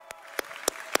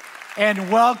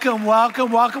And welcome,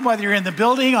 welcome, welcome, whether you're in the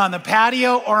building, on the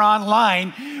patio, or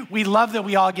online. We love that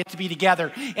we all get to be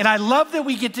together. And I love that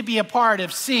we get to be a part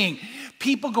of seeing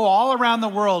people go all around the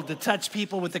world to touch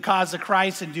people with the cause of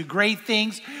Christ and do great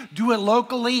things, do it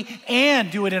locally, and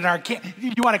do it in our camp.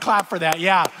 You want to clap for that?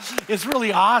 Yeah, it's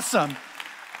really awesome.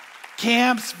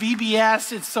 Camps,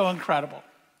 VBS, it's so incredible.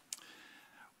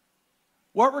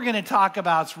 What we're going to talk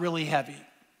about is really heavy.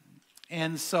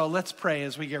 And so let's pray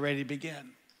as we get ready to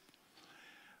begin.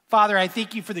 Father, I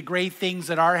thank you for the great things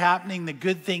that are happening, the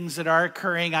good things that are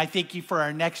occurring. I thank you for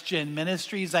our Next Gen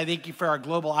Ministries. I thank you for our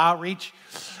global outreach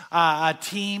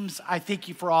teams. I thank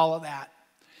you for all of that.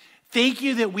 Thank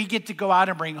you that we get to go out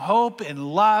and bring hope and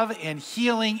love and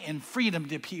healing and freedom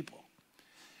to people.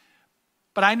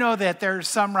 But I know that there are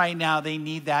some right now, they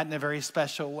need that in a very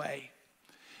special way.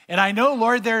 And I know,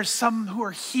 Lord, there are some who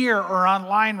are here or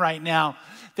online right now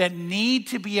that need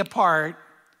to be a part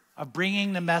of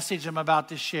bringing the message I'm about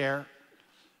to share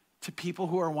to people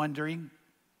who are wondering,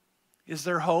 is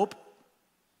there hope?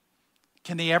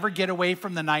 Can they ever get away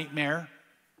from the nightmare?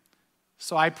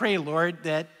 So I pray, Lord,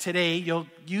 that today you'll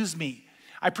use me.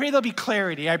 I pray there'll be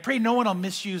clarity. I pray no one will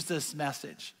misuse this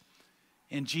message.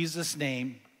 In Jesus'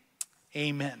 name,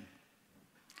 amen.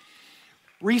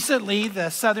 Recently, the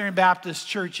Southern Baptist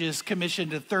churches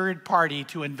commissioned a third party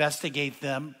to investigate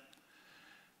them,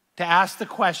 to ask the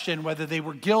question whether they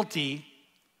were guilty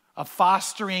of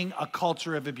fostering a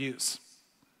culture of abuse.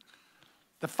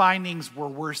 The findings were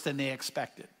worse than they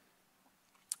expected.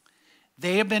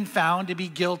 They have been found to be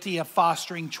guilty of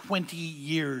fostering 20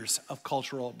 years of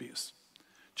cultural abuse,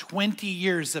 20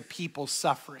 years of people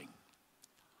suffering.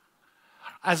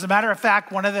 As a matter of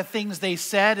fact, one of the things they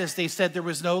said is they said there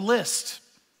was no list.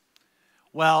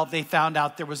 Well, they found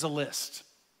out there was a list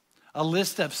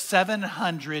of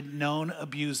 700 known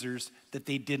abusers that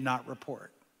they did not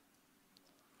report.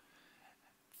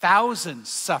 Thousands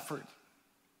suffered.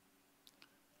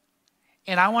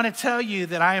 And I want to tell you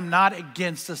that I am not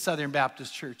against the Southern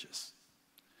Baptist churches.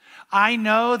 I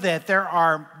know that there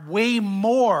are way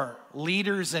more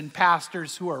leaders and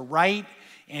pastors who are right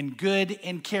and good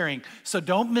and caring. So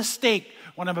don't mistake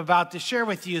what I'm about to share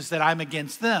with you is that I'm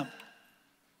against them.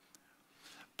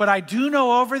 But I do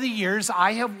know over the years,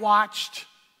 I have watched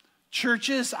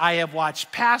churches, I have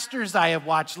watched pastors, I have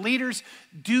watched leaders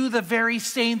do the very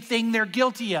same thing they're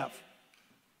guilty of.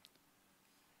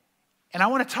 And I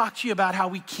want to talk to you about how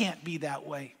we can't be that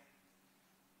way.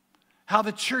 How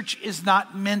the church is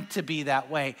not meant to be that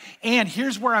way. And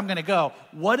here's where I'm going to go.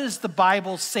 What does the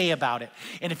Bible say about it?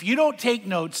 And if you don't take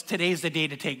notes, today's the day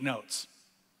to take notes.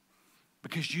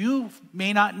 Because you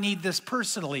may not need this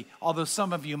personally, although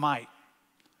some of you might.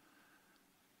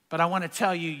 But I want to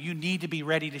tell you, you need to be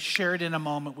ready to share it in a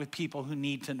moment with people who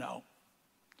need to know.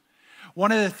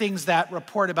 One of the things that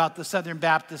report about the Southern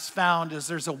Baptists found is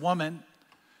there's a woman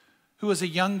who was a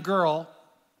young girl,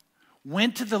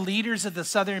 went to the leaders of the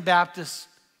Southern Baptist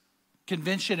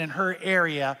Convention in her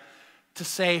area to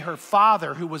say her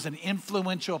father, who was an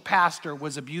influential pastor,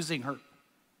 was abusing her.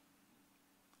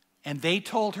 And they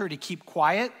told her to keep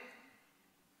quiet.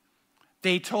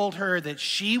 They told her that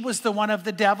she was the one of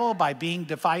the devil by being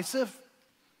divisive.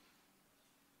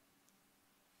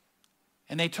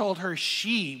 And they told her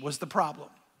she was the problem.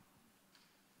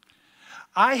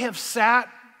 I have sat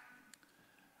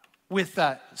with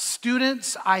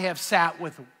students, I have sat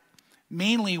with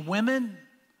mainly women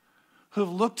who've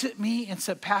looked at me and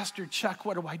said, Pastor Chuck,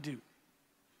 what do I do?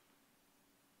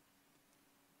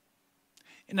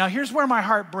 And now here's where my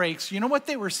heart breaks. You know what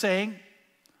they were saying?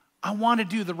 I want to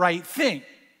do the right thing.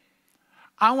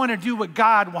 I want to do what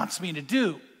God wants me to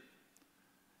do.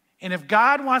 And if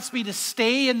God wants me to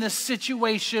stay in this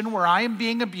situation where I am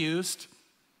being abused,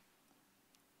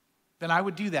 then I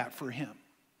would do that for him.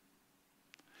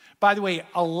 By the way,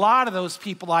 a lot of those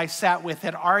people I sat with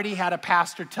had already had a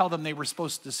pastor tell them they were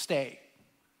supposed to stay.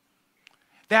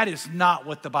 That is not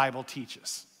what the Bible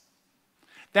teaches.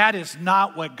 That is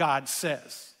not what God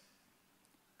says.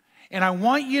 And I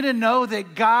want you to know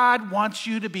that God wants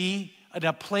you to be in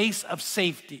a place of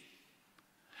safety.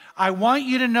 I want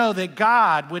you to know that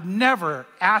God would never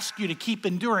ask you to keep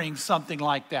enduring something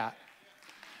like that.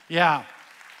 Yeah.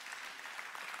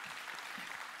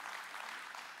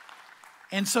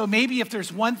 And so maybe if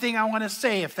there's one thing I want to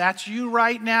say, if that's you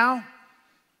right now,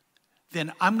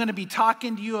 then I'm going to be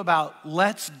talking to you about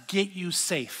let's get you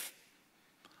safe.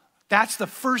 That's the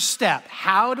first step.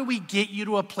 How do we get you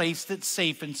to a place that's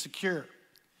safe and secure?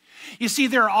 You see,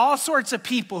 there are all sorts of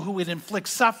people who would inflict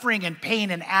suffering and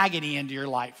pain and agony into your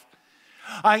life.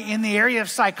 In the area of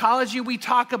psychology, we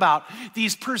talk about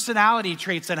these personality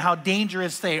traits and how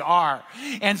dangerous they are.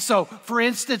 And so, for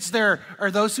instance, there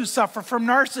are those who suffer from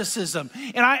narcissism.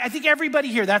 And I think everybody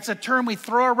here, that's a term we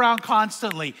throw around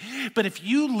constantly. But if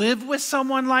you live with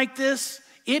someone like this,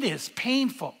 it is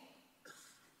painful.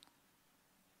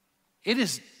 It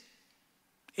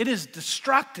is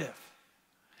destructive.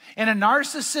 And a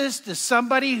narcissist is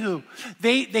somebody who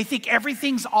they think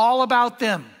everything's all about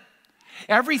them.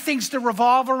 Everything's to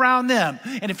revolve around them.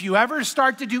 And if you ever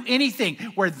start to do anything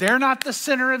where they're not the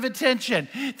center of attention,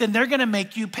 then they're going to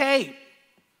make you pay.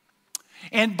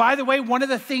 And by the way, one of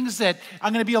the things that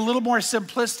I'm going to be a little more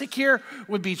simplistic here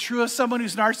would be true of someone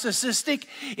who's narcissistic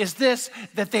is this,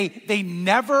 that they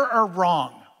never are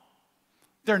wrong.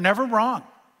 They're never wrong.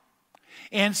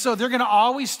 And so they're going to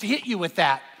always hit you with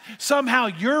that. Somehow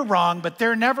you're wrong, but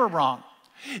they're never wrong.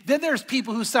 Then there's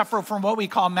people who suffer from what we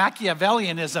call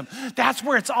Machiavellianism. That's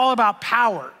where it's all about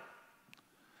power.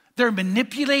 They're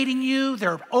manipulating you.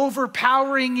 They're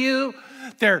overpowering you.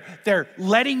 They're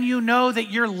letting you know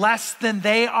that you're less than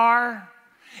they are.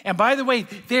 And by the way,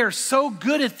 they're so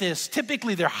good at this.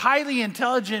 Typically, they're highly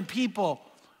intelligent people.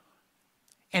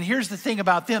 And here's the thing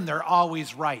about them. They're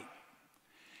always right.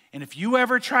 And if you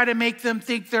ever try to make them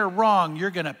think they're wrong,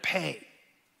 you're going to pay.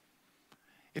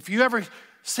 If you ever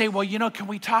say, well, can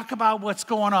we talk about what's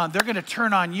going on? They're going to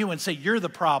turn on you and say, you're the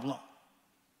problem.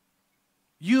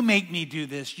 You make me do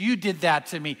this. You did that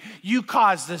to me. You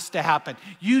caused this to happen.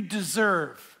 You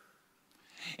deserve.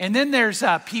 And then there's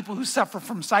people who suffer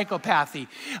from psychopathy.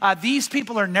 These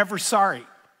people are never sorry.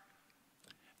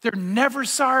 They're never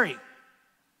sorry.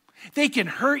 They can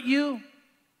hurt you.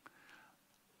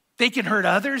 They can hurt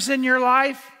others in your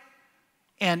life.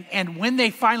 And when they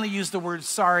finally use the word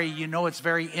sorry, you know it's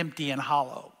very empty and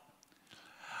hollow.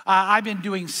 I've been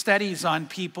doing studies on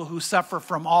people who suffer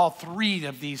from all three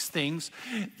of these things.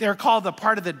 They're called a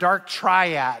part of the dark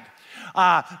triad.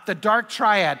 The dark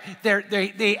triad,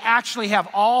 they actually have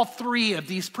all three of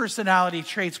these personality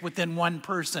traits within one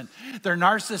person. They're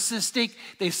narcissistic,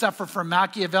 they suffer from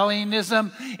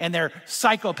Machiavellianism, and they're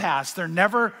psychopaths. They're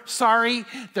never sorry,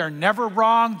 they're never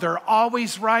wrong, they're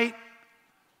always right.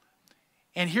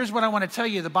 And here's what I want to tell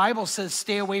you. The Bible says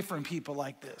stay away from people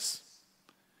like this.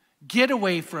 Get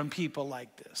away from people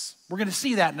like this. We're going to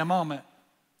see that in a moment.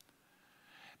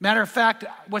 Matter of fact,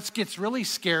 what gets really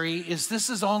scary is this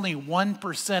is only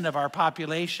 1% of our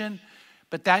population,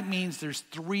 but that means there's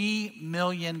 3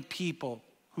 million people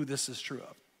who this is true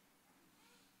of.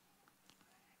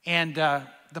 And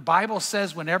the Bible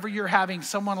says whenever you're having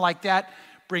someone like that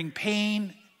bring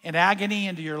pain and agony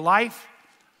into your life,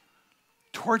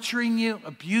 torturing you,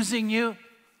 abusing you,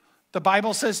 the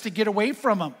Bible says to get away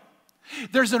from them.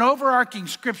 There's an overarching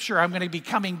scripture I'm going to be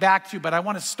coming back to, but I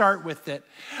want to start with it.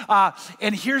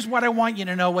 And here's what I want you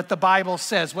to know, what the Bible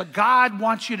says, what God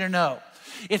wants you to know.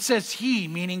 It says he,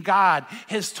 meaning God,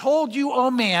 has told you, O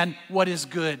man, what is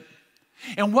good.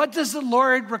 And what does the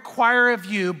Lord require of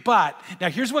you now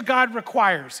here's what God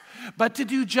requires, but to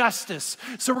do justice.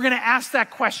 So we're going to ask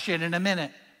that question in a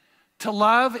minute. To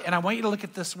love, and I want you to look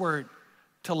at this word,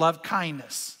 to love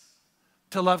kindness.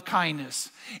 To love kindness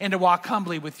and to walk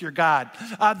humbly with your God.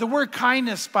 The word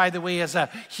kindness, by the way, is a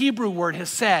Hebrew word,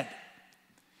 hesed.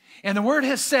 And the word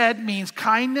hesed means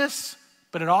kindness,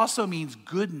 but it also means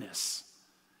goodness.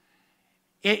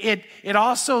 It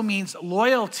also means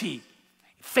loyalty,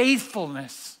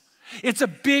 faithfulness. It's a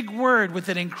big word with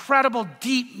an incredible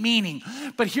deep meaning.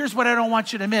 But here's what I don't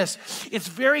want you to miss. It's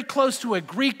very close to a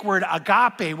Greek word,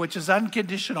 agape, which is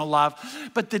unconditional love.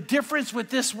 But the difference with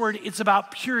this word, it's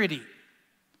about purity.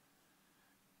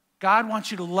 God wants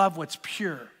you to love what's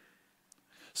pure.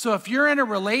 So if you're in a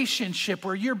relationship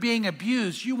where you're being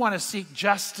abused, you want to seek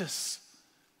justice.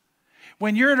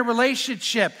 When you're in a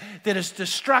relationship that is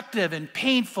destructive and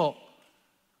painful,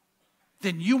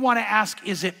 then you want to ask,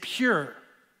 is it pure?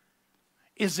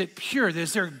 Is it pure?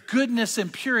 Is there goodness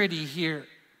and purity here?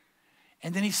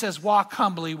 And then he says, walk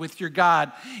humbly with your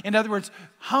God. In other words,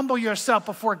 humble yourself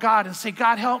before God and say,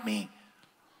 God, help me.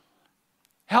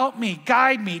 Help me,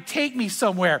 guide me, take me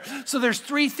somewhere. So there's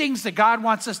three things that God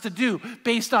wants us to do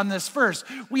based on this verse.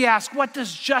 We ask, what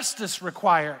does justice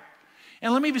require?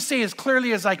 And let me just say as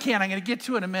clearly as I can, I'm going to get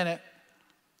to it in a minute.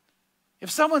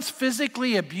 If someone's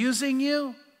physically abusing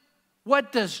you,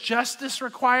 what does justice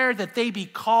require? That they be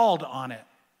called on it.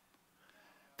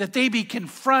 That they be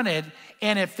confronted,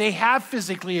 and if they have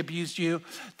physically abused you,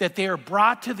 that they are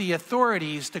brought to the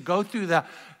authorities to go through the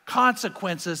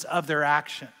consequences of their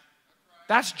action.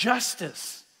 That's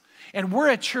justice. And we're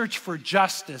a church for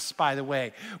justice, by the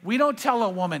way. We don't tell a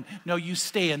woman, no, you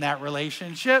stay in that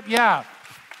relationship. Yeah.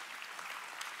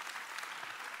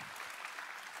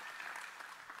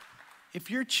 if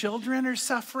your children are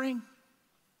suffering,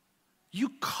 you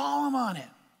call them on it.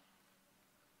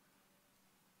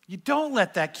 You don't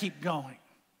let that keep going.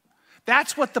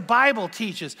 That's what the Bible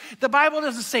teaches. The Bible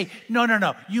doesn't say,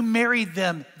 no, you married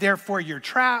them, therefore you're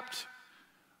trapped,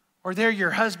 or they're your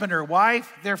husband or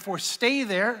wife, therefore stay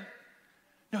there.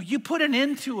 No, you put an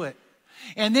end to it.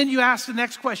 And then you ask the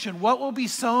next question, what will be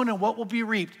sown and what will be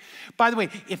reaped? By the way,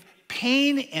 if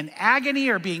pain and agony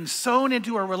are being sown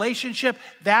into a relationship,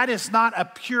 that is not a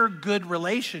pure good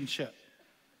relationship.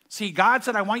 See, God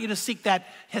said, I want you to seek that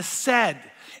hesed,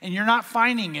 and you're not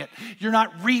finding it. You're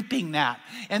not reaping that.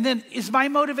 And then, is my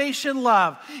motivation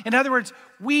love? In other words,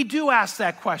 we do ask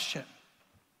that question.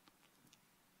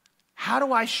 How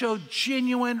do I show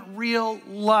genuine, real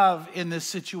love in this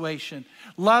situation?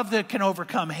 Love that can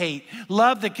overcome hate.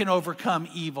 Love that can overcome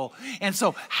evil. And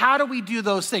so how do we do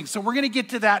those things? So we're going to get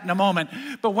to that in a moment.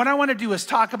 But what I want to do is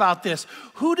talk about this.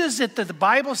 Who does it that the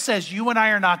Bible says you and I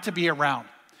are not to be around?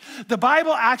 The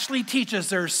Bible actually teaches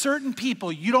there are certain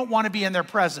people you don't want to be in their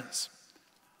presence.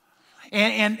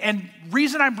 And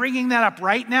reason I'm bringing that up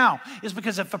right now is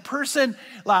because if a person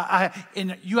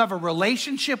you have a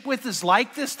relationship with is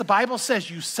like this, the Bible says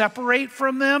you separate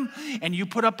from them and you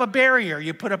put up a barrier,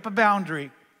 you put up a boundary.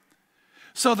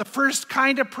 So the first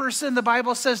kind of person the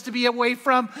Bible says to be away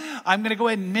from, I'm going to go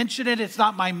ahead and mention it, it's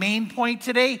not my main point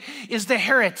today, is the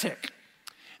heretic.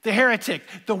 The heretic,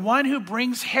 the one who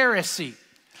brings heresy.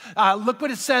 Look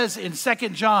what it says in 2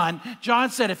 John.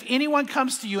 John said, if anyone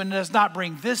comes to you and does not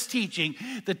bring this teaching,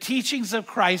 the teachings of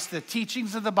Christ, the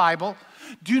teachings of the Bible,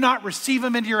 do not receive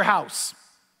him into your house.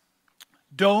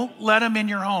 Don't let him in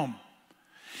your home.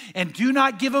 And do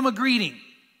not give him a greeting.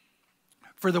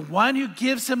 For the one who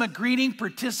gives him a greeting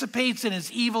participates in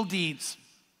his evil deeds.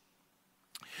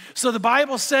 So the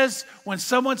Bible says when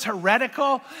someone's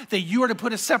heretical, that you are to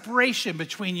put a separation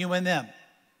between you and them.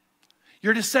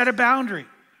 You're to set a boundary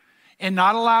and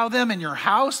not allow them in your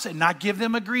house and not give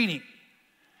them a greeting.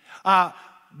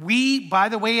 We, by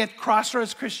the way, at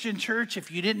Crossroads Christian Church, if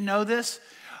you didn't know this,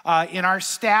 in our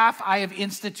staff, I have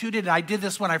instituted, and I did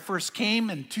this when I first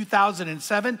came in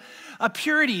 2007, a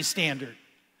purity standard.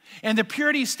 And the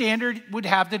purity standard would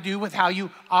have to do with how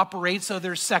you operate, so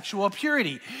there's sexual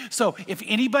purity. So if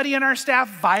anybody in our staff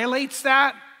violates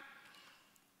that,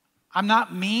 I'm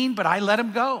not mean, but I let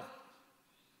them go.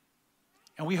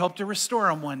 And we hope to restore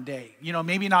them one day. You know,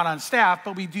 maybe not on staff,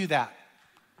 but we do that.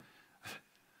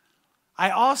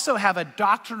 I also have a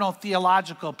doctrinal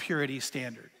theological purity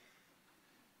standard.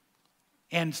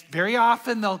 And very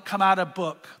often they'll come out of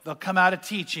book, they'll come out of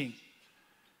teaching.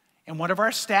 And one of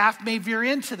our staff may veer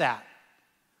into that.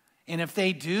 And if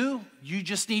they do, you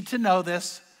just need to know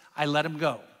this, I let them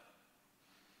go.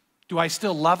 Do I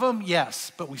still love them?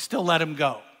 Yes, but we still let them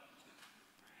go.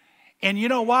 And you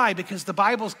know why? Because the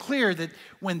Bible's clear that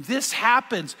when this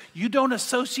happens, you don't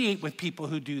associate with people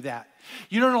who do that.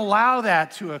 You don't allow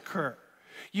that to occur.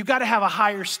 You've got to have a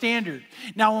higher standard.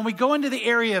 Now, when we go into the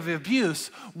area of abuse,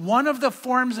 one of the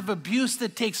forms of abuse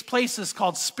that takes place is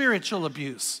called spiritual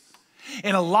abuse.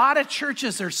 And a lot of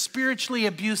churches are spiritually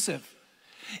abusive.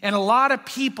 And a lot of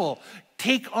people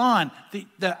take on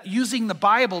using the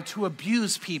Bible to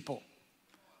abuse people.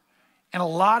 And a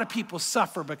lot of people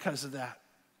suffer because of that.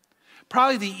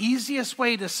 Probably the easiest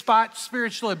way to spot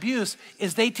spiritual abuse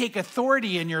is they take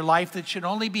authority in your life that should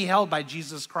only be held by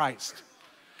Jesus Christ.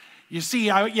 You see,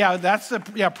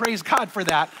 praise God for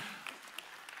that.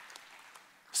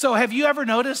 So have you ever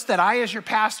noticed that I, as your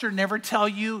pastor, never tell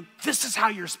you, this is how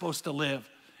you're supposed to live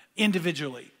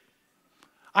individually?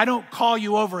 I don't call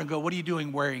you over and go, what are you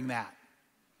doing wearing that?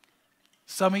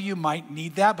 Some of you might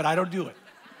need that, but I don't do it.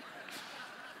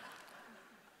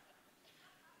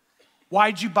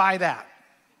 Why'd you buy that?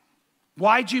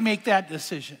 Why'd you make that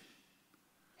decision?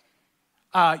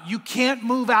 You can't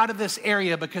move out of this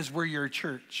area because we're your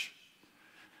church.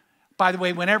 By the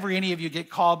way, whenever any of you get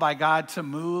called by God to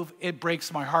move, it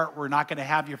breaks my heart we're not going to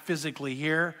have you physically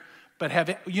here.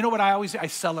 But you know what I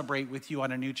celebrate with you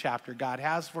on a new chapter God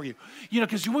has for you. You know,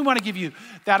 because we want to give you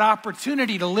that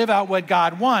opportunity to live out what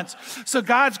God wants. So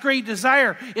God's great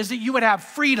desire is that you would have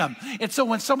freedom. And so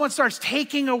when someone starts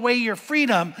taking away your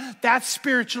freedom, that's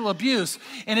spiritual abuse.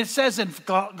 And it says in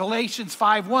Galatians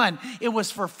 5:1, it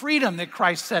was for freedom that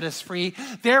Christ set us free.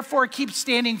 Therefore, keep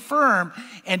standing firm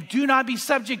and do not be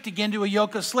subject again to a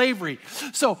yoke of slavery.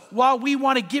 So while we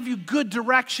want to give you good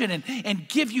direction and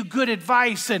give you good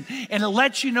advice and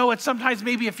let you know it sometimes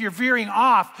maybe if you're veering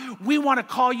off, we want to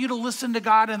call you to listen to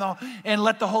God and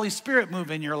let the Holy Spirit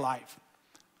move in your life.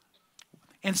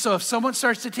 And so if someone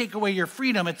starts to take away your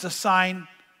freedom, it's a sign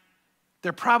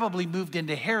they're probably moved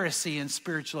into heresy and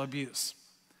spiritual abuse.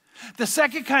 The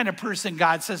second kind of person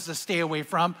God says to stay away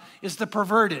from is the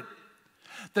perverted.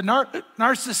 The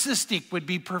narcissistic would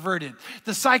be perverted.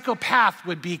 The psychopath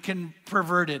would be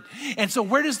perverted. And so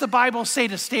where does the Bible say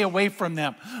to stay away from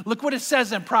them? Look what it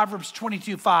says in Proverbs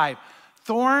 22:5.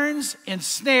 Thorns and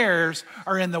snares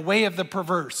are in the way of the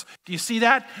perverse. Do you see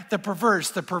that? The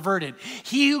perverse, the perverted.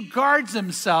 He who guards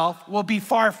himself will be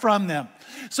far from them.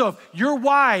 So if you're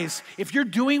wise, if you're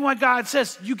doing what God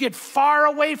says, you get far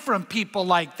away from people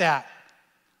like that.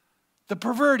 The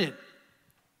perverted.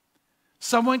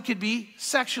 Someone could be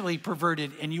sexually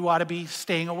perverted, and you ought to be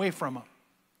staying away from them.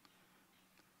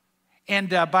 And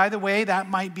by the way, that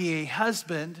might be a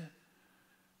husband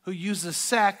who uses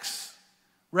sex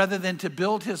rather than to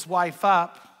build his wife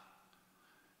up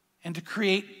and to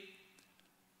create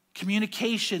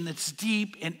communication that's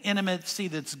deep and intimacy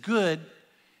that's good.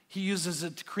 He uses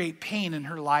it to create pain in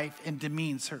her life and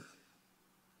demeans her.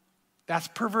 That's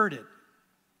perverted.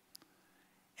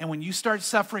 And when you start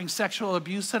suffering sexual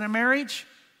abuse in a marriage,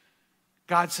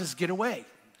 God says, get away,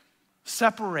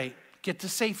 separate, get to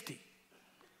safety.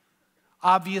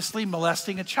 Obviously,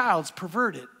 molesting a child's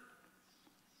perverted.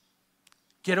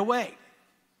 Get away.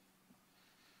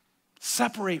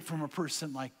 Separate from a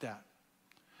person like that.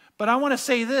 But I want to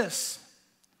say this.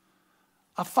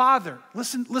 A father,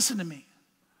 listen to me.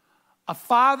 A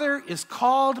father is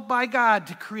called by God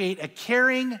to create a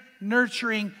caring,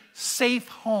 nurturing, safe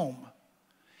home.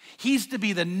 He's to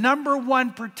be the number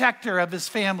one protector of his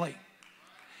family.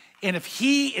 And if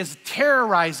he is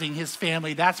terrorizing his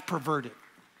family, that's perverted.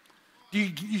 Do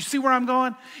you see where I'm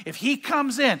going? If he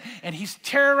comes in and he's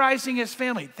terrorizing his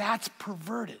family, that's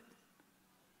perverted.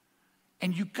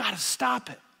 And you got to stop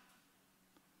it.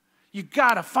 You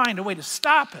got to find a way to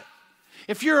stop it.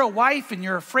 If you're a wife and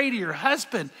you're afraid of your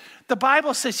husband, the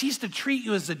Bible says he's to treat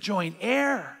you as a joint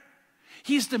heir.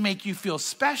 He's to make you feel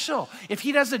special. If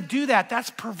he doesn't do that,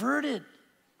 that's perverted.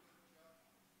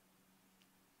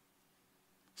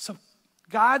 So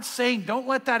God's saying, don't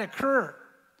let that occur.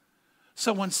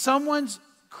 So when someone's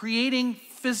creating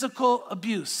physical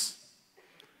abuse,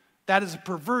 that is a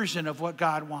perversion of what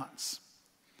God wants.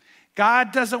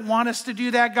 God doesn't want us to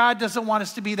do that. God doesn't want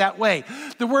us to be that way.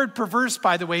 The word perverse,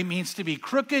 by the way, means to be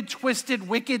crooked, twisted,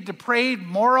 wicked, depraved,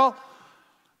 moral,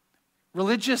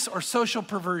 religious, or social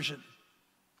perversion.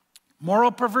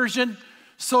 Moral perversion,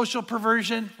 social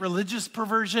perversion, religious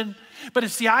perversion. But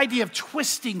it's the idea of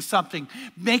twisting something,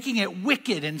 making it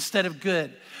wicked instead of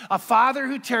good. A father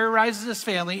who terrorizes his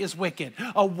family is wicked.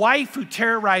 A wife who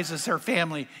terrorizes her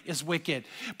family is wicked.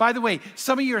 By the way,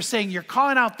 some of you are saying you're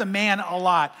calling out the man a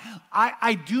lot.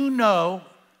 I do know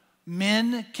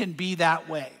men can be that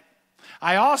way.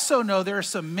 I also know there are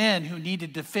some men who need to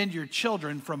defend your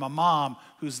children from a mom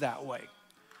who's that way.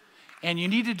 And you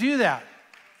need to do that.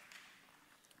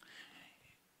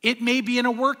 It may be in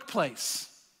a workplace.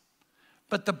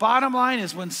 But the bottom line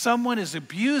is when someone is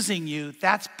abusing you,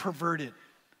 that's perverted.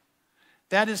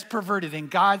 That is perverted. And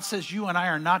God says you and I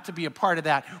are not to be a part of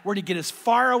that. We're to get as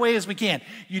far away as we can.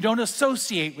 You don't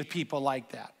associate with people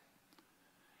like that.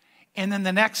 And then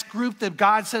the next group that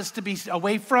God says to be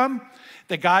away from,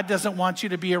 that God doesn't want you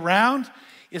to be around,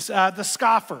 is the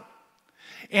scoffer.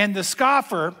 And the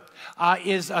scoffer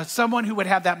is someone who would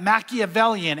have that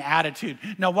Machiavellian attitude.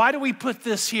 Now, why do we put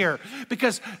this here?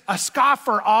 Because a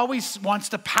scoffer always wants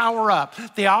to power up.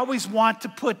 They always want to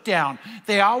put down.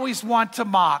 They always want to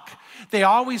mock. They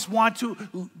always want to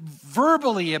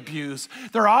verbally abuse.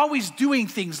 They're always doing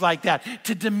things like that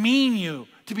to demean you,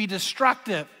 to be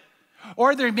destructive.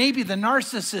 Or there may be the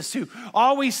narcissist who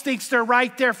always thinks they're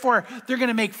right, therefore they're going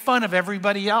to make fun of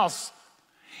everybody else.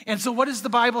 And so what does the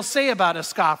Bible say about a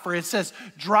scoffer? It says,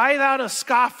 drive out a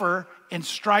scoffer and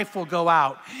strife will go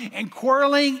out. And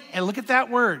quarreling, and look at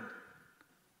that word,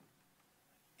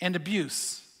 and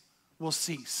abuse will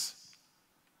cease.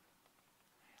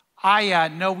 I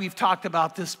know we've talked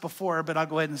about this before, but I'll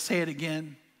go ahead and say it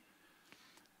again.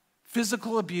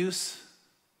 Physical abuse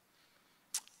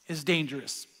is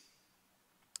dangerous.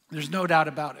 There's no doubt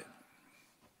about it.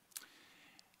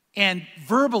 And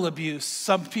verbal abuse,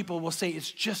 some people will say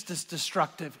it's just as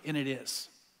destructive, and it is.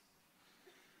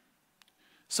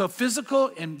 So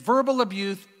physical and verbal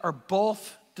abuse are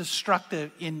both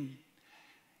destructive in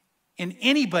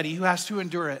anybody who has to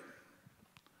endure it.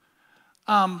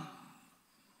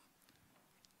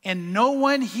 And no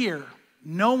one here,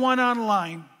 no one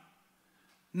online,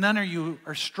 none of you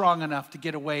are strong enough to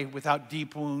get away without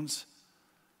deep wounds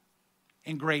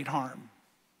and great harm.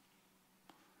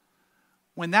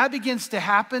 When that begins to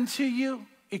happen to you,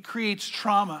 it creates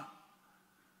trauma.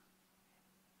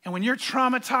 And when you're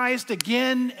traumatized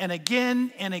again and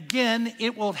again and again,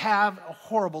 it will have a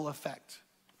horrible effect.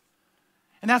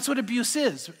 And that's what abuse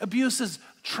is. Abuse is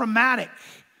traumatic.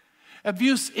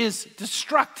 Abuse is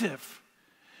destructive.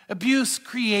 Abuse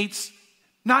creates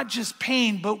not just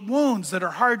pain, but wounds that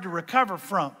are hard to recover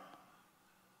from.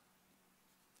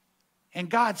 And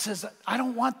God says, I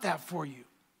don't want that for you.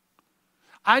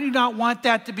 I do not want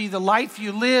that to be the life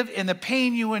you live and the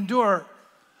pain you endure.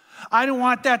 I don't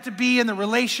want that to be in the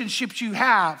relationships you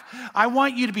have. I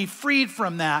want you to be freed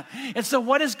from that. And so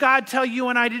what does God tell you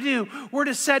and I to do? We're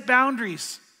to set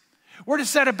boundaries. We're to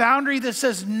set a boundary that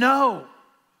says, no,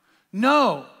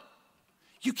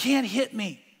 you can't hit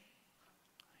me.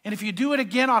 And if you do it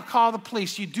again, I'll call the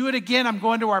police. You do it again, I'm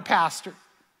going to our pastor.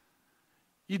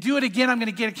 You do it again, I'm going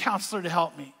to get a counselor to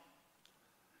help me.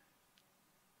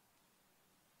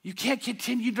 You can't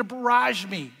continue to barrage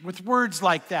me with words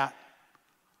like that.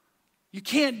 You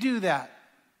can't do that.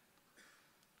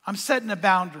 I'm setting a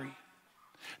boundary.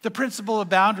 The principle of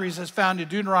boundaries is found in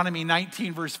Deuteronomy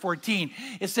 19, verse 14.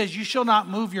 It says, you shall not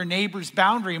move your neighbor's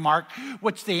boundary mark,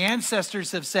 which the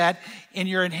ancestors have set in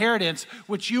your inheritance,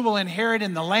 which you will inherit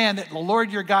in the land that the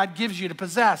Lord your God gives you to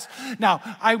possess. Now,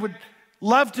 I would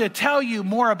love to tell you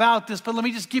more about this, but let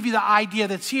me just give you the idea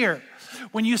that's here.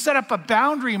 When you set up a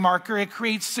boundary marker, it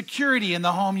creates security in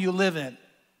the home you live in.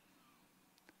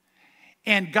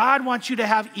 And God wants you to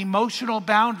have emotional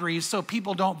boundaries so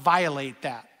people don't violate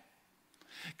that.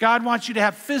 God wants you to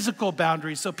have physical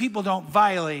boundaries so people don't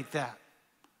violate that.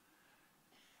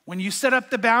 When you set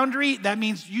up the boundary, that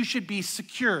means you should be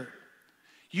secure.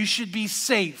 You should be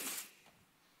safe.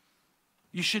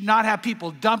 You should not have people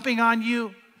dumping on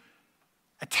you,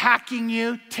 attacking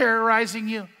you, terrorizing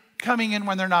you, coming in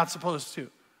when they're not supposed to.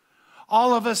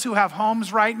 All of us who have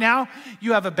homes right now,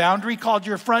 you have a boundary called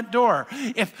your front door.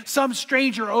 If some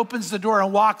stranger opens the door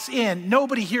and walks in,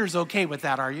 nobody here is okay with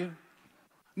that, are you?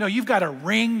 No, you've got a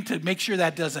ring to make sure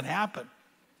that doesn't happen.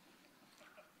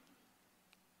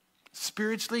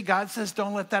 Spiritually, God says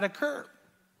don't let that occur.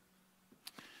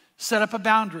 Set up a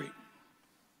boundary.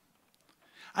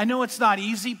 I know it's not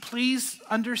easy. Please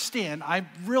understand. I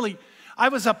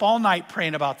was up all night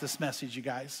praying about this message, you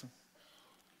guys,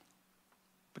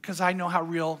 because I know how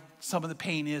real some of the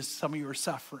pain is some of you are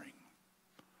suffering.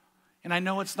 And I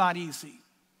know it's not easy.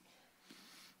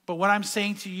 But what I'm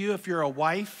saying to you, if you're a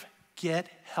wife, get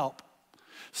help.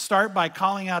 Start by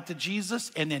calling out to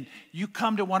Jesus, and then you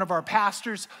come to one of our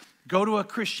pastors, go to a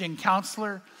Christian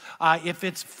counselor. If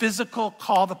it's physical,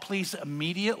 call the police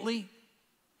immediately.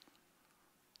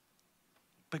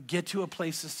 But get to a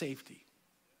place of safety.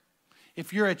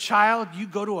 If you're a child, you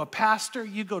go to a pastor,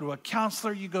 you go to a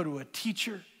counselor, you go to a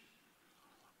teacher.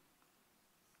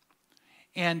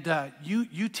 And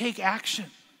you take action.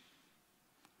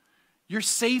 Your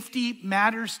safety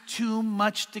matters too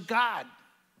much to God.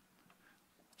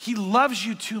 He loves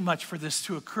you too much for this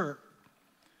to occur.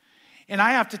 And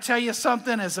I have to tell you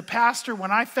something, as a pastor, when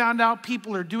I found out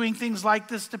people are doing things like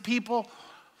this to people,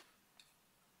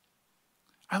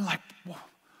 I'm like, well,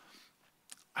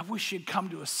 I wish you'd come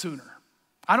to us sooner.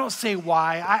 I don't say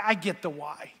why. I get the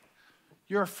why.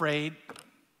 You're afraid.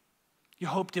 You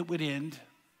hoped it would end.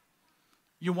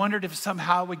 You wondered if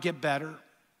somehow it would get better.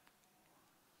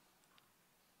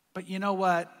 But you know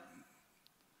what?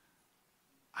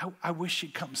 I wish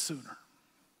you'd come sooner.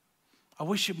 I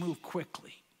wish you'd move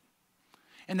quickly.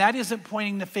 And that isn't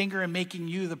pointing the finger and making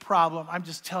you the problem. I'm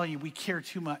just telling you, we care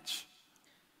too much.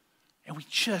 And we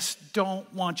just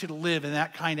don't want you to live in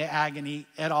that kind of agony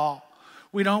at all.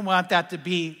 We don't want that to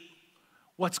be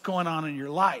what's going on in your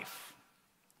life.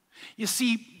 You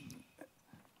see,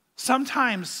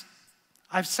 sometimes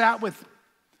I've sat with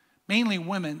mainly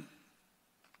women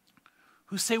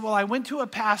who say, well, I went to a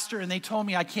pastor and they told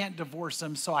me I can't divorce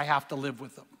him, so I have to live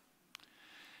with him.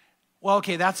 Well,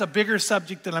 okay, that's a bigger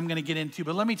subject that I'm going to get into,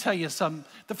 but let me tell you something.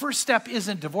 The first step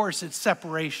isn't divorce, it's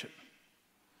separation.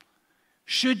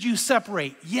 Should you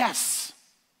separate? Yes.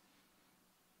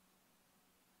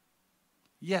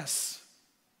 Yes.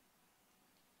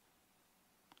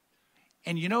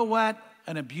 And you know what?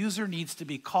 An abuser needs to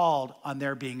be called on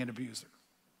their being an abuser.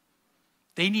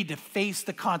 They need to face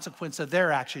the consequence of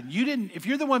their action. If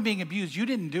you're the one being abused, you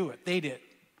didn't do it. They did.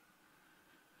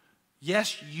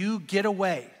 Yes, you get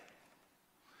away.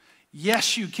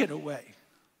 Yes, you get away.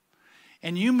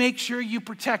 And you make sure you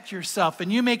protect yourself.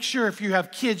 And you make sure if you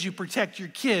have kids, you protect your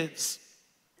kids.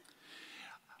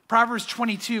 Proverbs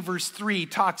 22 verse 3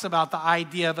 talks about the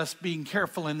idea of us being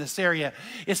careful in this area.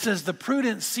 It says, the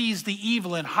prudent sees the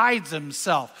evil and hides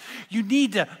himself. You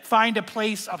need to find a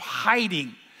place of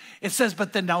hiding. It says,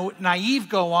 but the naive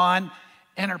go on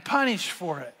and are punished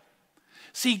for it.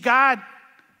 See, God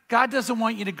God doesn't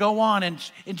want you to go on and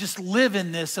just live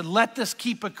in this and let this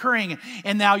keep occurring.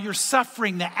 And now you're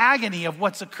suffering the agony of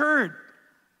what's occurred.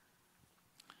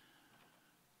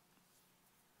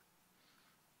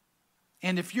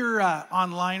 And if you're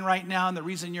online right now and the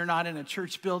reason you're not in a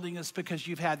church building is because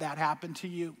you've had that happen to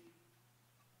you.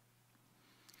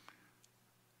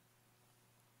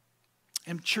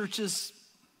 And churches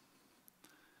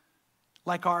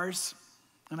like ours,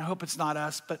 and I hope it's not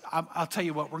us, but I'll tell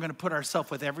you what, we're going to put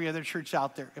ourselves with every other church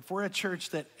out there. If we're a church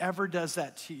that ever does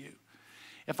that to you,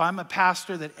 if I'm a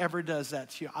pastor that ever does that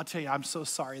to you, I'll tell you, I'm so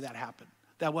sorry that happened.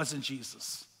 That wasn't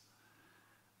Jesus.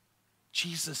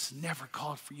 Jesus never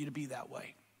called for you to be that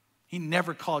way. He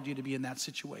never called you to be in that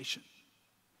situation.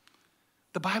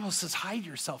 The Bible says, hide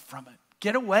yourself from it.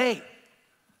 Get away.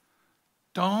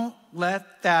 Don't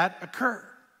let that occur.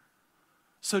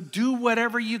 So do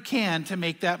whatever you can to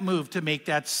make that move, to make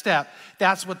that step.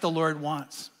 That's what the Lord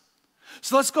wants.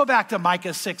 So let's go back to Micah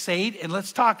 6:8 and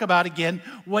let's talk about again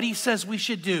what he says we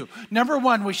should do. Number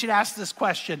one, we should ask this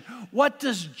question: what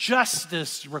does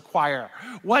justice require?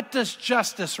 What does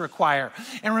justice require?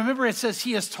 And remember, it says,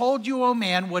 he has told you, O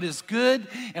man, what is good,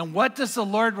 and what does the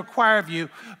Lord require of you,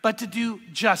 but to do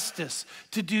justice,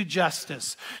 to do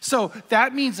justice. So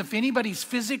that means if anybody's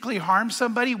physically harmed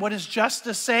somebody, what does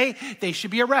justice say? They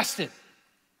should be arrested.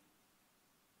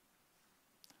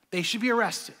 They should be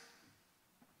arrested.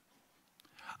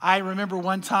 I remember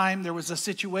one time there was a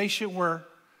situation where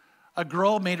a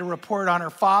girl made a report on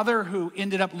her father who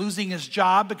ended up losing his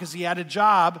job because he had a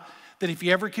job that if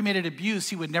he ever committed abuse,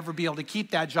 he would never be able to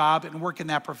keep that job and work in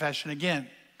that profession again.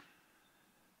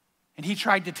 And he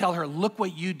tried to tell her, look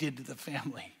what you did to the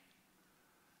family.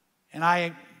 And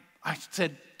I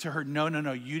said to her, no,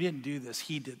 you didn't do this.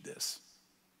 He did this.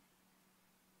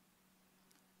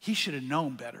 He should have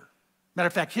known better. Matter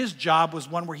of fact, his job was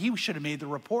one where he should have made the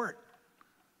report.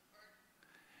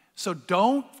 So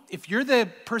if you're the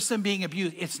person being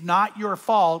abused, it's not your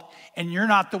fault and you're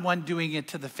not the one doing it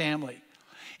to the family.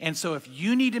 And so if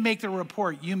you need to make the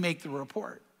report, you make the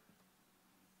report.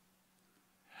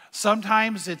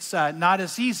 Sometimes it's not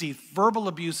as easy. Verbal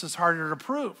abuse is harder to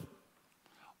prove.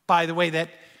 By the way, that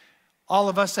all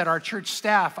of us at our church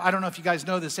staff, I don't know if you guys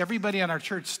know this, everybody on our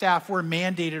church staff, we're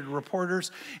mandated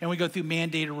reporters and we go through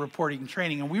mandated reporting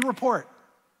training and we report.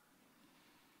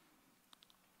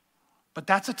 But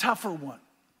that's a tougher one.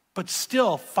 But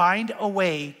still, find a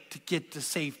way to get to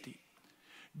safety.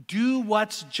 Do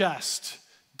what's just.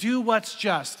 Do what's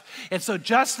just. And so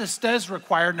justice does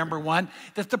require, number one,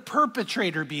 that the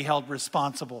perpetrator be held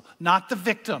responsible, not the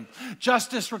victim.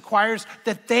 Justice requires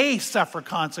that they suffer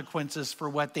consequences for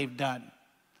what they've done.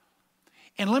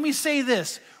 And let me say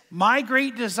this. My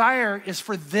great desire is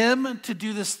for them to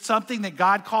do this, something that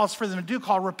God calls for them to do,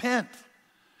 called repent.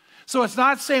 So it's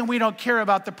not saying we don't care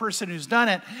about the person who's done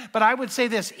it, but I would say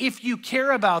this: if you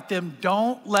care about them,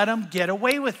 don't let them get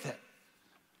away with it.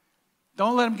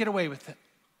 Don't let them get away with it.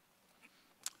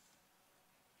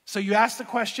 So you ask the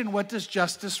question, what does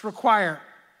justice require?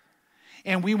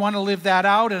 And we want to live that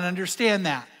out and understand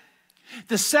that.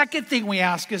 The second thing we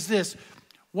ask is this: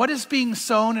 what is being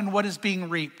sown and what is being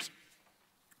reaped?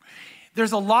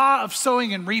 There's a law of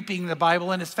sowing and reaping in the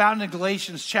Bible, and it's found in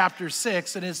Galatians chapter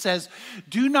 6, and it says,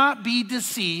 do not be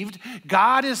deceived.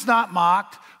 God is not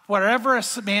mocked. Whatever a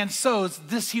man sows,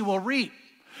 this he will reap.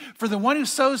 For the one who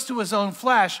sows to his own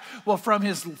flesh will from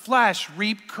his flesh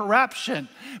reap corruption.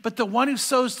 But the one who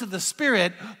sows to the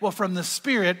Spirit will from the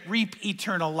Spirit reap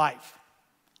eternal life.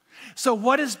 So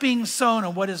what is being sown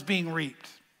and what is being reaped?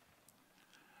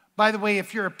 By the way,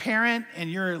 if you're a parent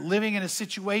and you're living in a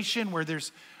situation where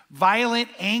there's violent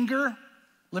anger,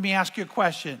 let me ask you a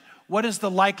question. What is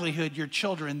the likelihood your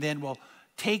children then will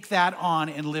take that on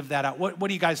and live that out? What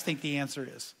do you guys think the answer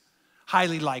is?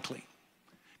 Highly likely,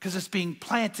 because it's being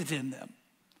planted in them.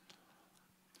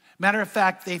 Matter of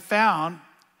fact, they found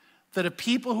that of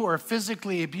people who are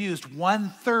physically abused,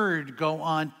 1/3 go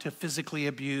on to physically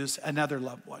abuse another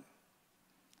loved one.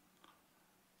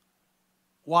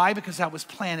 Why? Because that was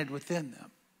planted within them.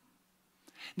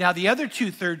 Now, the other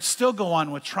 2/3 still go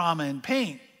on with trauma and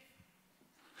pain.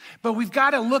 But we've got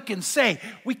to look and say,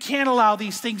 we can't allow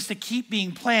these things to keep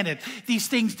being planted, these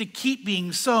things to keep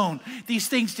being sown, these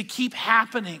things to keep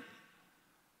happening.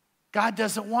 God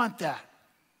doesn't want that.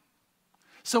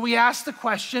 So we ask the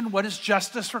question, what does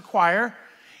justice require?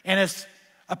 And as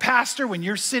a pastor, when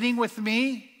you're sitting with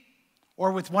me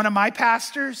or with one of my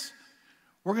pastors,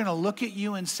 we're going to look at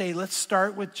you and say, let's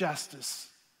start with justice.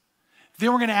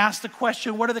 Then we're going to ask the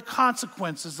question, what are the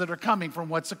consequences that are coming from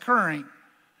what's occurring?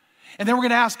 And then we're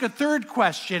going to ask a third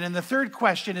question, and the third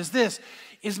question is this: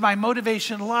 is my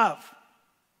motivation love?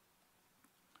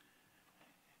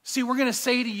 See, we're going to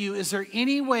say to you, is there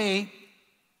any way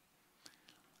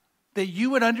that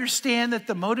you would understand that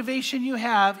the motivation you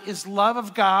have is love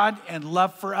of God and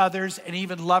love for others and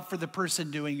even love for the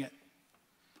person doing it?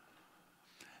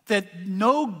 That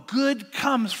no good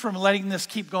comes from letting this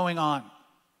keep going on.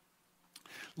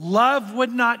 Love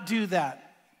would not do that.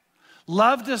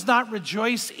 Love does not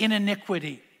rejoice in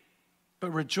iniquity,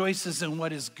 but rejoices in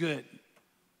what is good.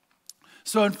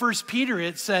 So in 1 Peter,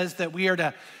 it says that we are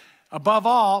to, above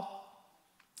all,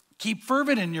 keep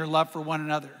fervent in your love for one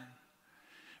another,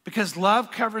 because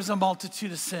love covers a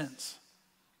multitude of sins.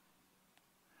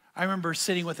 I remember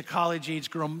sitting with a college-age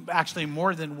girl, actually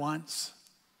more than once,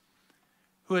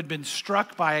 who had been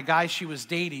struck by a guy she was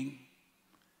dating.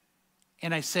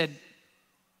 And I said,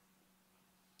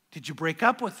 did you break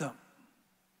up with him?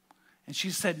 And she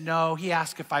said, no. He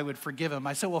asked if I would forgive him.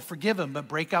 I said, well, forgive him, but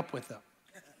break up with him.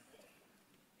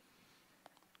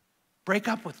 Break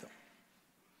up with him.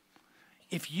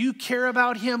 If you care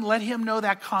about him, let him know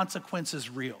that consequence is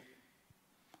real.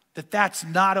 That's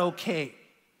not okay.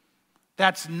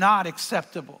 That's not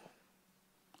acceptable.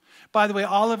 By the way,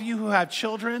 all of you who have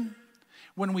children,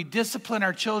 when we discipline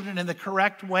our children in the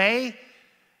correct way,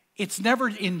 it's never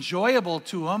enjoyable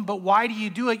to them, but why do you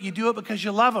do it? You do it because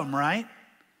you love them, right?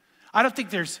 I don't think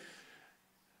there's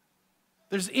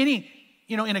any,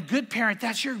 in a good parent,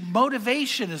 that's your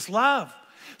motivation is love.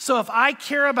 So if I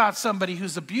care about somebody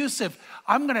who's abusive,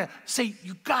 I'm going to say,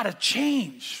 you got to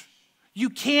change. You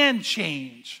can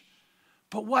change.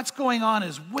 But what's going on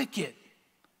is wicked.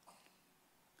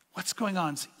 What's going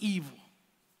on is evil.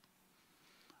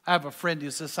 I have a friend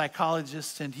who's a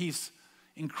psychologist, and he's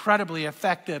incredibly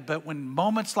effective, but when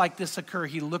moments like this occur,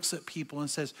 he looks at people and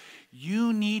says,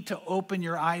 you need to open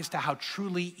your eyes to how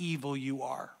truly evil you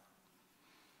are.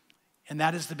 And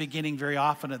that is the beginning very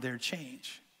often of their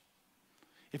change.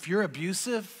 If you're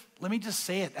abusive, let me just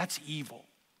say it, that's evil.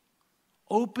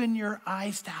 Open your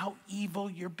eyes to how evil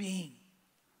you're being.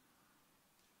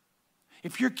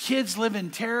 If your kids live in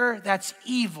terror, that's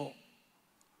evil.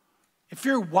 If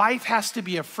your wife has to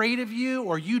be afraid of you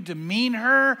or you demean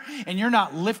her and you're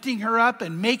not lifting her up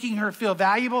and making her feel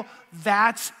valuable,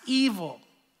 that's evil.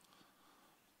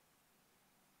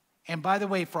 And by the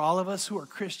way, for all of us who are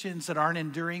Christians that aren't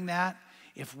enduring that,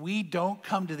 if we don't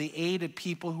come to the aid of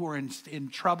people who are in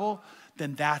trouble,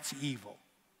 then that's evil.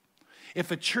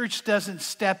 If a church doesn't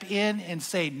step in and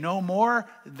say no more,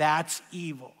 that's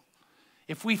evil.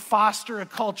 If we foster a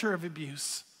culture of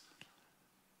abuse,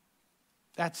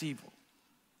 that's evil.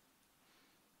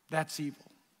 That's evil.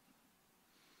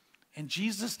 And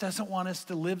Jesus doesn't want us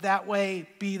to live that way,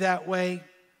 be that way,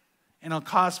 and it'll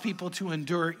cause people to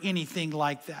endure anything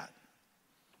like that.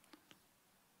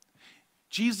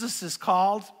 Jesus is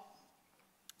called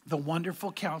the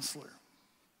Wonderful Counselor.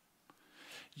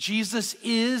 Jesus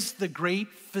is the great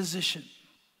physician.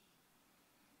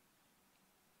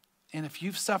 And if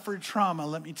you've suffered trauma,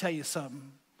 let me tell you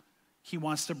something. He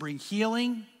wants to bring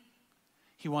healing.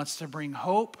 He wants to bring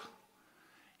hope.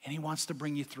 And he wants to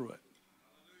bring you through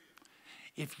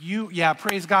it.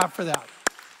 Praise God for that.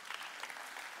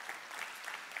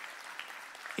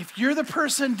 If you're the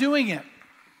person doing it,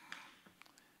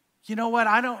 you know what?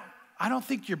 I don't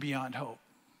think you're beyond hope.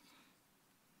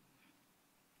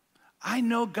 I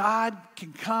know God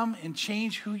can come and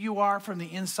change who you are from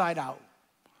the inside out.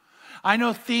 I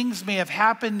know things may have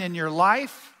happened in your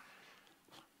life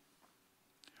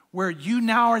where you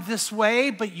now are this way,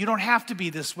 but you don't have to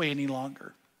be this way any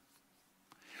longer.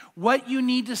 What you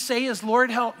need to say is,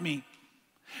 Lord, help me.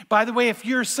 By the way, if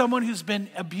you're someone who's been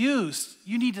abused,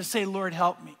 you need to say, Lord,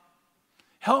 help me.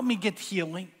 Help me get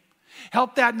healing.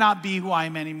 Help that not be who I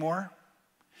am anymore.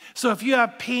 So if you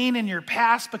have pain in your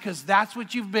past because that's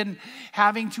what you've been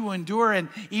having to endure, and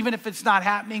even if it's not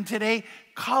happening today,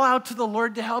 call out to the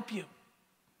Lord to help you,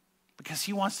 because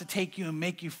he wants to take you and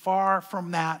make you far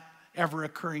from that ever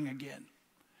occurring again.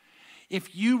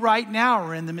 If you right now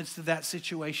are in the midst of that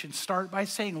situation, start by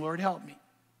saying, Lord, help me.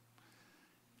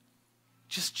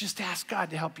 Just ask God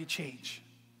to help you change.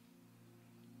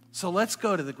 So let's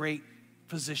go to the great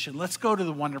physician. Let's go to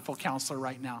the Wonderful Counselor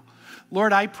right now.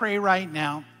 Lord, I pray right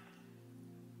now.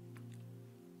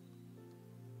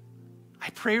 I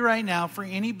pray right now for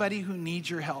anybody who needs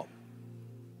your help.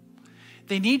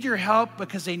 They need your help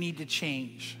because they need to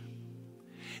change.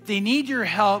 They need your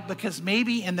help because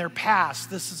maybe in their past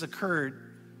this has occurred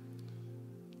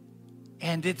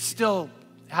and it's still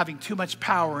having too much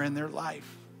power in their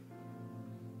life.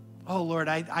 Oh, Lord,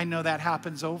 I know that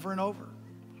happens over and over.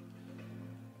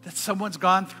 That someone's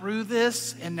gone through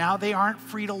this and now they aren't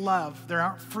free to love. They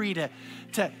aren't free to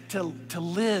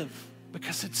live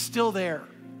because it's still there.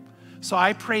 So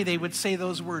I pray they would say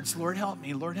those words, Lord, help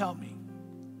me, Lord, help me.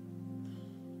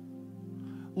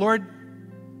 Lord,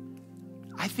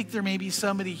 I think there may be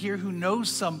somebody here who knows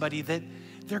somebody that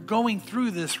they're going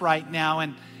through this right now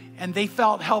and they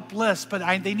felt helpless,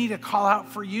 but they need to call out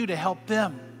for you to help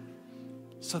them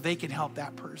so they can help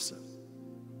that person.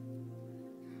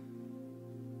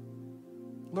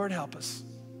 Lord, help us.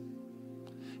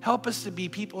 Help us to be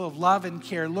people of love and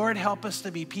care. Lord, help us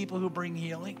to be people who bring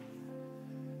healing.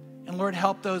 And Lord,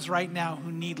 help those right now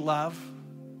who need love,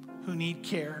 who need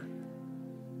care,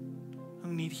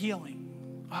 who need healing.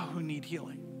 Oh, who need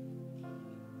healing.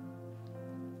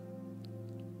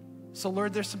 So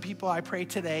Lord, there's some people I pray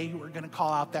today who are going to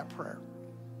call out that prayer.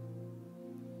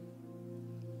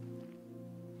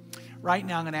 Right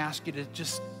now, I'm going to ask you to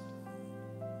just,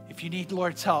 if you need the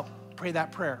Lord's help, pray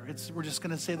that prayer. We're just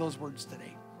going to say those words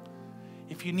today.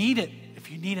 If you need it, if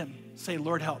you need Him, say,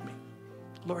 Lord, help me.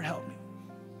 Lord, help me.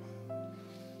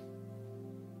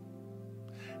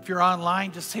 If you're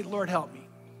online, just say, Lord, help me.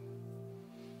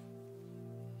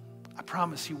 I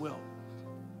promise He will.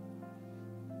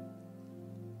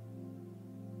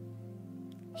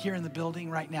 Here in the building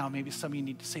right now, maybe some of you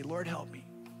need to say, Lord, help me.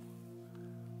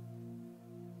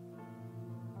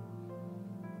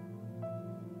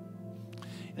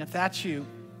 And if that's you,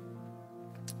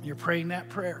 you're praying that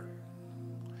prayer,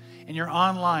 and you're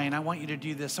online, I want you to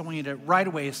do this. I want you to right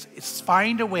away,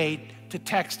 find a way to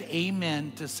text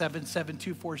amen to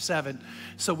 77247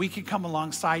 so we can come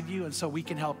alongside you and so we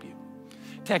can help you.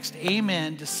 Text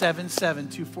amen to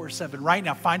 77247 right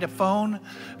now. Find a phone,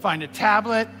 find a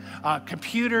tablet,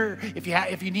 computer.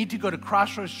 If you need to, go to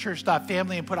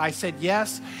crossroadschurch.family and put I said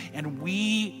yes, and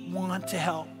we want to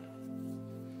help.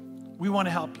 We want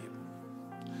to help you.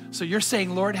 So you're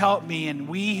saying, Lord, help me, and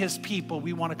we, His people,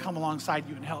 we want to come alongside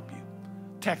you and help you.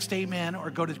 Text amen or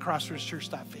go to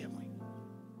crossroadschurch.family.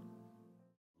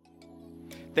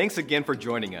 Thanks again for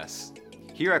joining us.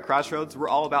 Here at Crossroads, we're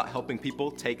all about helping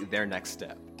people take their next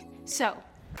step. So,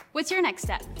 what's your next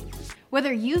step?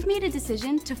 Whether you've made a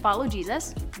decision to follow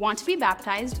Jesus, want to be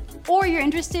baptized, or you're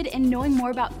interested in knowing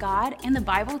more about God and the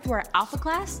Bible through our Alpha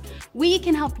class, we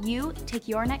can help you take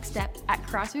your next step at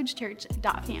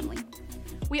crossroadschurch.family.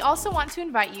 We also want to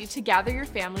invite you to gather your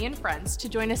family and friends to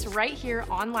join us right here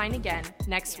online again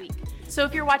next week. So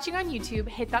if you're watching on YouTube,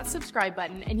 hit that subscribe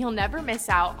button and you'll never miss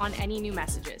out on any new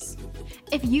messages.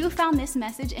 If you found this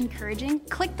message encouraging,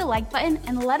 click the like button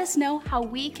and let us know how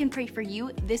we can pray for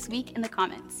you this week in the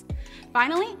comments.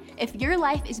 Finally, if your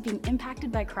life is being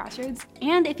impacted by Crossroads,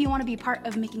 and if you want to be part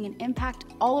of making an impact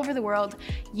all over the world,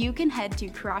 you can head to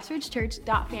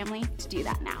crossroadschurch.family to do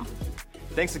that now.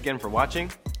 Thanks again for watching,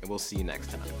 and we'll see you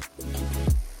next time.